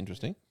 so that's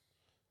interesting.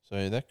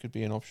 So that could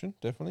be an option,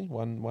 definitely.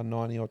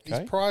 190 odd K.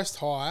 He's priced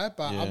high,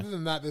 but Yeah. other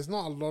than that, there's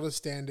not a lot of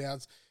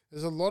standouts.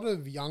 There's a lot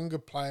of younger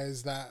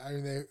players that are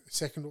in their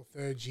second or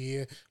third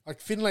year, like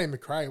Finlay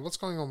McRae. What's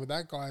going on with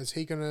that guy? Is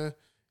he gonna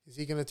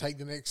take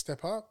the next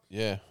step up?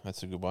 Yeah,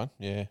 that's a good one.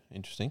 Yeah,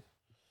 interesting.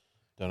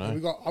 Don't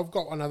know. I've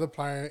got another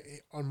player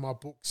on my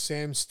book,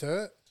 Sam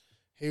Sturt.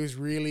 He was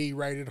really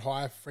rated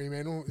high for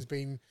Fremantle. Has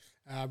been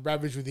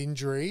ravaged with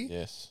injury,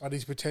 Yes. but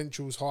his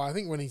potential's high. I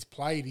think when he's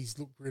played, he's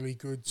looked really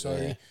good. So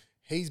Yeah.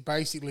 he's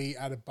basically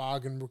at a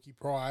bargain rookie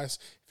price.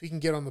 If he can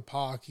get on the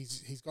park,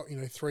 he's got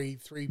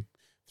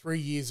three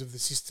years of the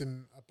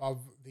system above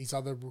these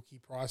other rookie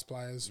price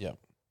players.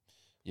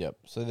 Yep.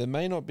 So there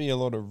may not be a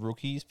lot of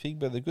rookies, Pig,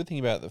 but the good thing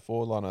about the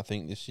forward line, I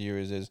think, this year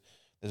is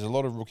there's a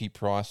lot of rookie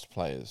priced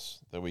players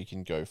that we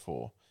can go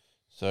for.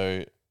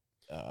 So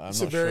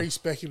It's a very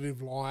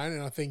speculative line,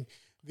 and I think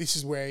this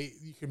is where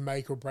you can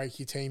make or break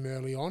your team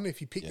early on.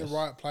 If you pick the Yes.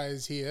 right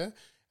players here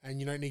and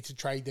you don't need to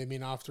trade them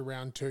in after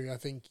round 2, I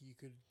think you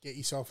could get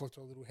yourself off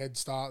to a little head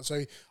start.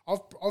 So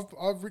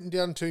I've written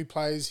down 2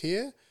 players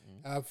here.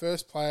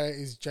 First player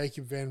is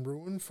Jacob Van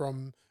Rooyen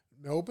from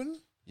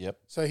Melbourne. Yep.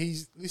 So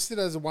he's listed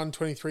as a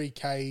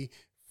 123K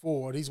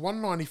forward. He's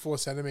 194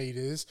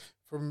 centimetres.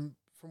 From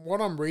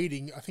what I'm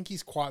reading, I think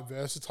he's quite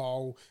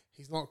versatile.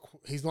 He's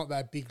not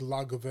that big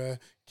lug of a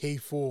key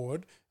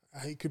forward.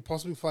 He could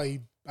possibly play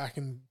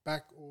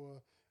back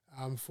or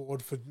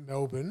forward for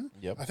Melbourne.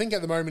 Yep. I think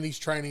at the moment he's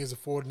training as a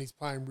forward and he's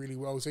playing really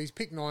well. So he's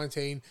picked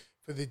 19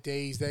 for the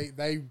Ds.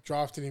 They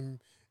drafted him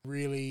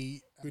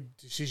really good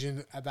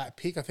decision at that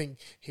pick. I think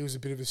he was a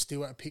bit of a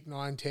steal at pick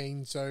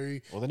 19. So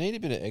Well, they need a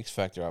bit of X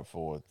factor up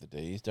forward, the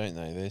Ds, don't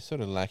they? They're sort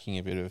of lacking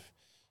a bit of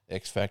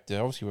X factor.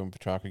 Obviously, when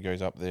Petrarca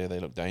goes up there, they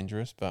look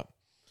dangerous, but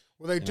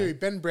they do.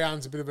 Ben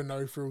Brown's a bit of a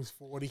no-frills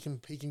forward. He can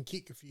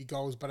kick a few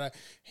goals, but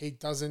he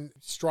doesn't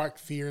strike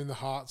fear in the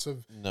hearts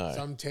of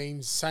some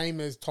teams.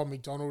 Same as Tom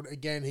McDonald.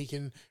 Again, he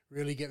can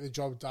really get the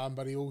job done,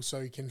 but he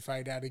also can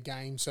fade out a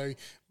game. So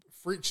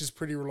Fritsch is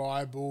pretty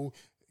reliable.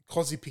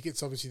 Cosy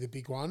Pickett's obviously the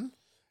big one.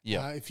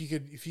 yeah. If you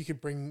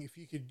could bring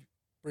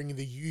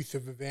the youth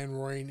of a Van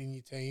Rooyen in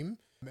your team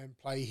and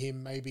play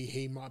him, maybe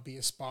he might be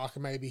a spark,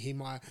 and maybe he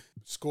might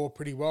score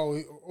pretty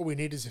well. All we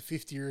need is a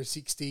 50 or a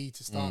 60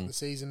 to start the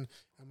season,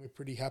 and we're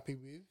pretty happy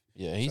with.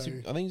 Yeah, I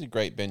think he's a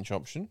great bench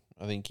option.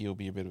 I think he'll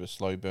be a bit of a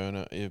slow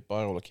burner.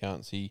 By all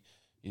accounts, he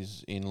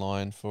is in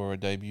line for a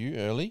debut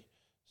early,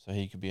 so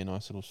he could be a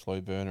nice little slow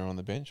burner on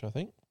the bench, I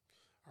think.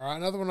 All right,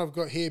 another one I've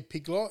got here,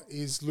 Piglot,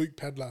 is Luke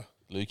Pedler.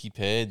 Lukey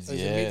Peds, So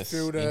he's yes. a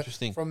midfielder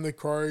Interesting. from the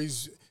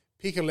Crows,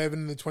 pick 11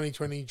 in the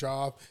 2020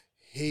 draft.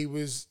 He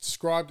was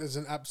described as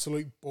an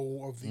absolute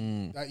ball of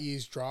that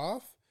year's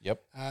draft.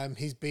 Yep.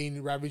 He's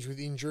been ravaged with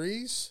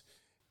injuries.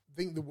 I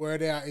think the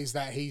word out is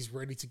that he's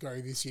ready to go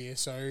this year.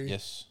 So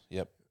Yes,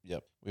 yep.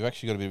 We've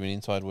actually got a bit of an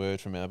inside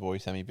word from our boy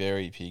Sammy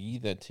Berry, Piggy,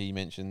 that he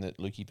mentioned that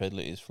Lukey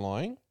Pedler is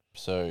flying.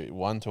 So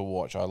one to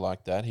watch. I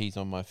like that. He's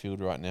on my field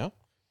right now.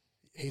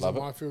 he's Love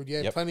on it. my field.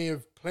 Yeah, Yep.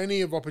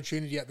 plenty of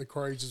opportunity at the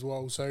Crows as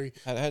well. So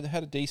Had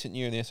a decent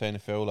year in the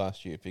SANFL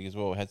last year, Pig, as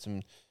well. Had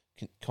some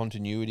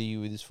continuity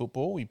with his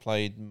football. He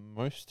played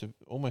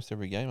almost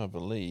every game, I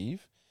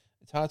believe.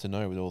 It's hard to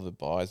know with all the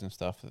buys and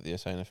stuff that the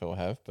SANFL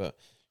have, but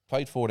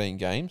played 14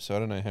 games, so I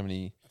don't know how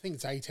many. I think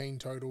it's 18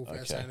 total for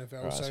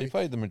SANFL. Right, So so he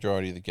played the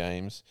majority of the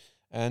games,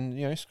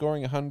 and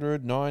scoring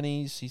 100,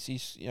 90s,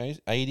 he's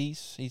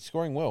 80s. He's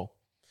scoring well.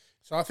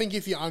 So I think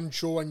if you're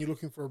unsure and you're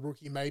looking for a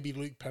rookie, maybe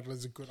Luke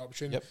Pedler's a good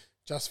option. Yep.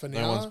 Just for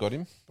now. No one's got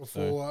him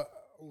before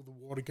all the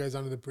water goes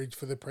under the bridge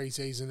for the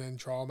preseason and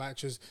trial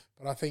matches.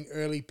 But I think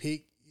early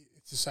pick,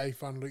 it's a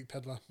safe one, Luke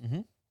Pedler.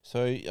 Mm-hmm.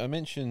 So I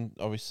mentioned,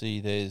 obviously,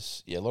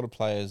 there's a lot of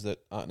players that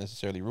aren't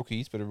necessarily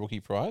rookies, but are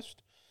rookie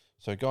priced.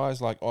 So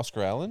guys like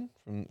Oscar Allen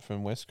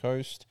from West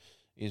Coast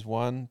is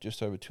one,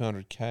 just over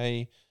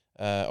 200K.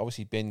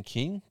 Obviously Ben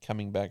King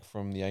coming back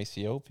from the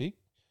ACL pick.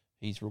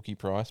 He's rookie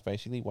price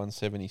basically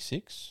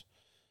 176.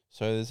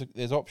 So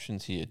there's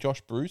options here.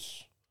 Josh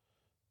Bruce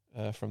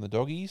from the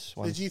Doggies.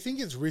 So do you think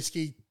it's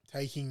risky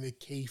taking the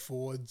key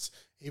forwards,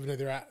 even though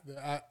they're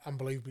at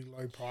unbelievably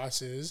low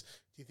prices? Do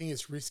you think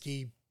it's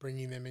risky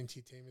bringing them into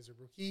your team as a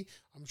rookie?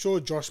 I'm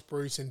sure Josh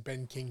Bruce and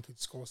Ben King could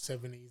score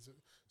 70s.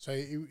 So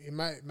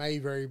it may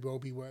very well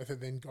be worth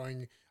it than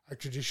going a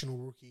traditional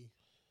rookie.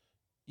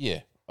 Yeah,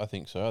 I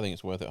think so. I think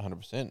it's worth it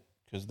 100%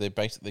 because they're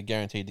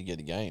guaranteed to get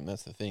a game.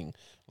 That's the thing.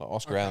 Like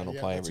Oscar Allen will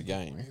play every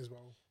game. As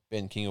well.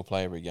 Ben King will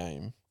play every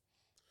game.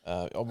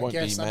 I won't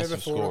guess be I never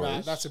massive thought scorers. of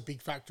that. That's a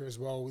big factor as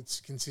well.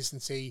 It's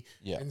consistency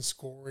and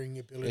scoring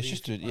ability. It's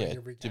just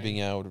to being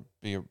able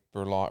to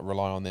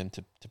rely on them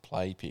to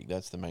play pick.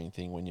 That's the main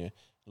thing when you're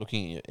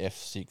looking at your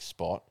F6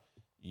 spot.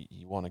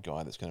 You want a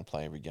guy that's going to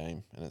play every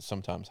game, and it's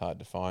sometimes hard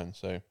to find.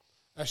 So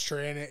that's true,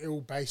 and it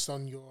all based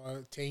on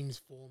your team's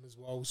form as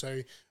well. So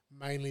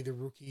mainly the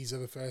rookies are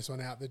the first one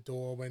out the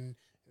door when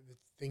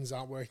things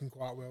aren't working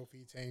quite well for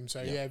your team.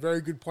 So yeah, very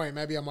good point.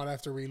 Maybe I might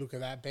have to relook at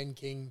that. Ben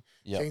King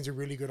seems a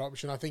really good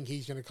option. I think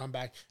he's going to come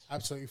back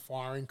absolutely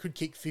firing. Could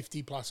kick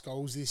 50 plus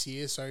goals this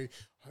year, so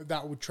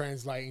that would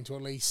translate into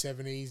at least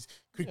 70s.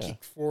 Could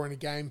kick 4 in a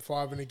game,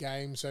 5 in a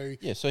game. So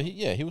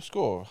he'll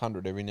score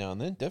 100 every now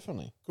and then.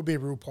 Definitely could be a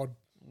real pod.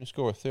 He'll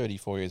score a 30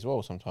 for you as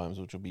well sometimes,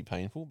 which will be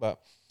painful.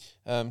 But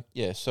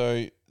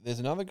so there's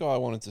another guy I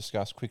wanted to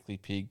discuss quickly.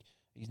 Pig.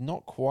 He's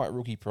not quite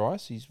rookie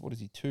price. He's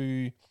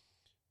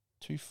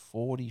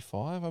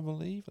 245, I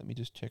believe. Let me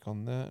just check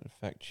on that.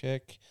 Fact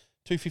check.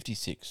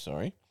 256,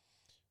 sorry.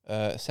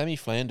 Sammy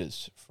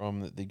Flanders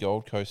from the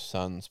Gold Coast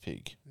Suns,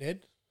 Pig.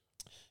 Ned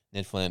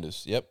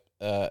Flanders, yep.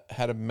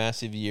 Had a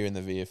massive year in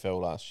the VFL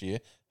last year.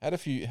 Had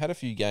a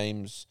few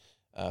games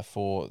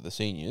for the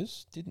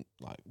seniors. Didn't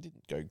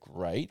go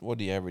great. What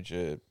did he average?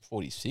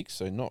 46,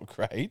 so not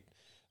great.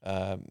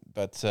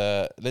 But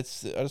I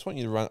just want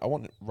you to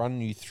run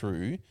you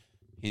through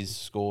his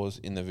scores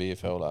in the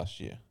VFL last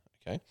year.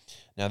 Okay.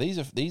 Now these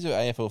are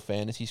AFL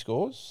fantasy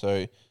scores,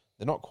 so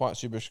they're not quite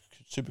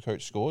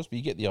Supercoach scores, but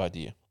you get the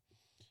idea.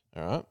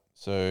 All right.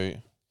 So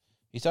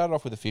he started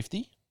off with a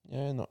 50.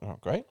 Yeah,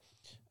 not great.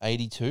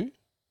 82,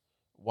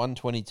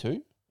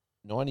 122,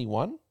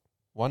 91,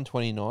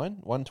 129,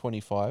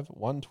 125,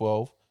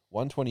 112,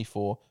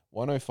 124,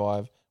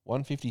 105,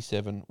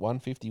 157,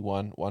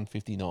 151,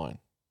 159.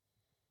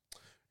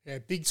 Yeah,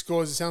 big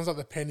scores. It sounds like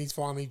the pennies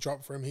finally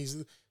dropped for him. He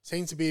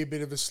seems to be a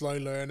bit of a slow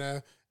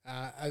learner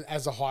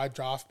as a high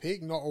draft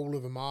pick. Not all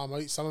of them are.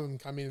 Some of them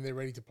come in and they're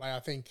ready to play. I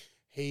think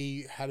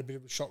he had a bit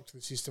of a shock to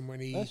the system when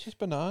he That's just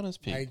bananas,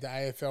 pick. made the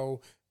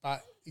AFL,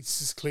 but it's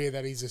just clear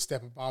that he's a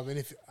step above.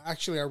 And I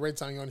read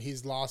something on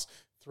his last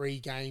 3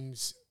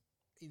 games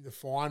in the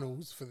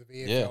finals for the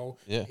VFL,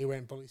 he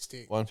went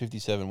ballistic.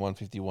 157,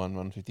 151,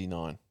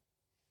 159.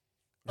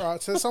 All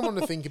right, so someone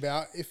to think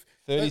about. If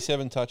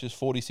 37 touches,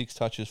 46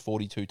 touches,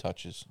 42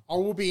 touches. I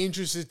will be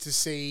interested to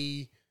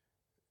see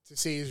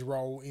his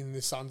role in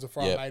the Suns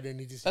before I made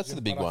any decisions. That's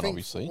the big one,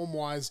 obviously.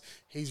 Form-wise,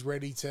 he's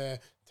ready to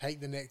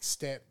take the next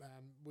step.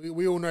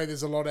 We all know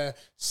there's a lot of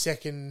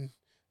second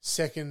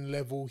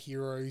level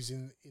heroes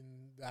in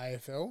the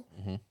AFL.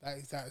 Mm-hmm.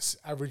 That's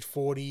average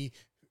 40.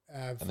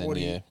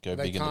 40, then, go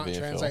they big in the can't VFL.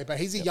 translate, but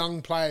he's a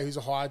young player who's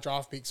a higher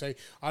draft pick, so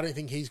I don't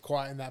think he's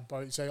quite in that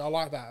boat. So I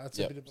like that. That's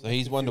a bit of so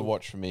he's one to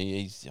watch for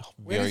me. He's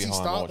Where very does he high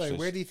start on my though? watch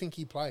Where list. do you think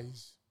he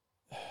plays?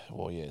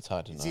 Well, it's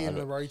hard to know. Is he in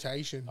the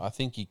rotation? I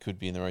think he could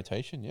be in the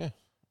rotation. Yeah,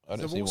 I don't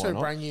They've see also why not.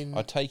 bring in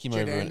I'd take him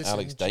Jed over Anderson. an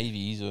Alex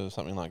Davies or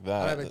something like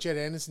that. I know, but Jed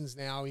Anderson's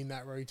now in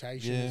that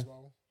rotation as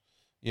well.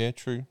 Yeah,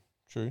 true.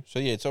 So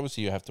it's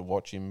obviously you have to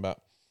watch him,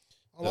 but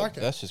I like it.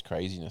 That's just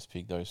craziness,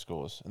 Pig, those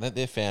scores. And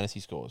they're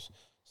fantasy scores.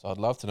 So I'd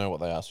love to know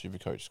what they are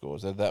Supercoach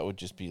scores. That would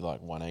just be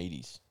like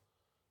 180s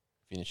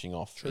finishing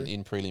off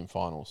in prelim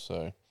finals.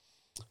 So,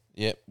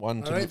 I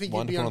don't think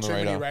he'd be on too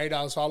many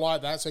radars, so I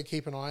like that. So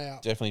keep an eye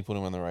out. Definitely put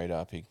him on the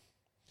radar, Pig.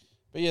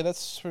 But yeah,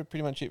 that's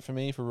pretty much it for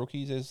me for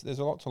rookies. There's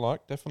a lot to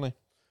like, definitely.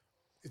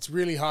 It's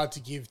really hard to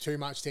give too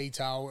much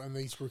detail on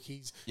these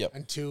rookies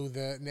until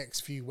the next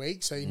few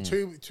weeks. So in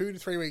 2 to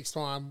 3 weeks'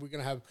 time, we're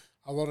going to have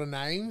a lot of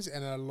names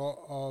and a lot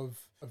of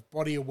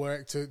body of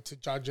work to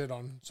judge it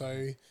on.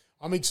 So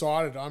I'm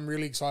excited. I'm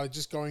really excited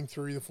just going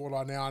through the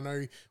 4-line now. I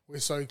know we're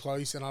so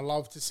close, and I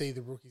love to see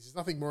the rookies. There's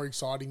nothing more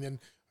exciting than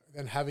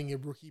having a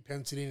rookie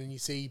penciled in and you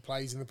see he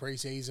plays in the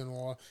preseason,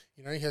 or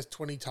he has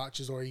 20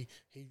 touches, or he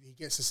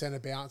gets a centre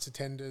bounce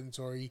attendance,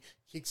 or he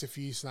kicks a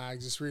few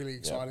snags. It's really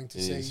exciting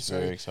to see. Is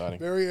very exciting.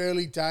 Very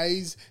early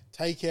days.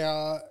 Take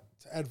our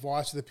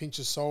advice with a pinch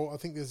of salt. I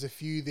think there's a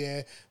few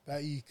there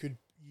that you could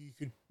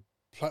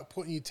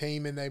put in your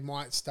team and they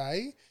might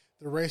stay.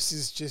 The rest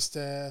is just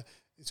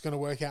it's going to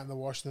work out in the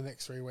wash in the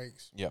next 3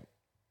 weeks. Yep.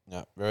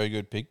 No, very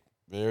good, Pig.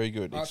 Very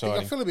good. I Exciting.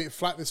 think I feel a bit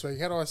flat this week.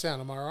 How do I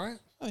sound? Am I right?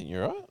 I think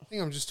you're right. I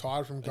think I'm just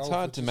tired from golf. It's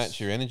hard to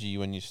match your energy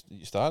when you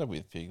started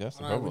with, Pig. That's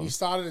the I know, problem. when you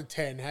started at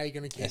 10, how are you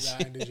going to keep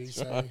that energy? That's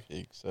So right,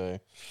 Pig. So,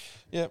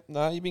 yeah,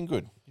 no, you've been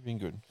good. You've been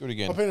good. Good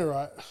again. I've been all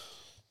right.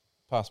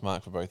 Pass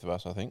mark for both of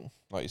us, I think.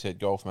 Like you said,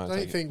 golf, man. I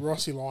don't think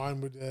Rossi Lyon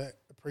would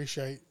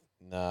appreciate.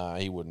 Nah,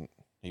 he wouldn't.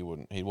 He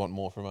wouldn't. He'd want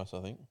more from us,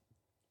 I think.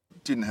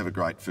 Didn't have a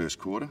great first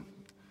quarter.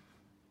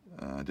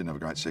 Didn't have a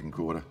great second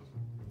quarter.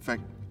 In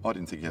fact, I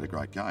didn't think he had a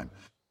great game.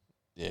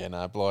 Yeah,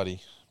 no, Blighty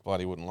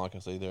wouldn't like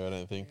us either, I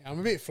don't think. I'm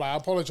a bit flat. I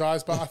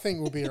apologise, but I think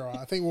we'll be all right.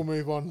 I think we'll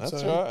move on.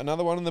 That's so right.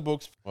 Another one in the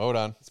books. Well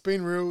done. It's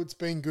been real. It's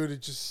been good.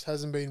 It just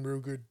hasn't been real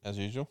good. As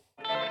usual.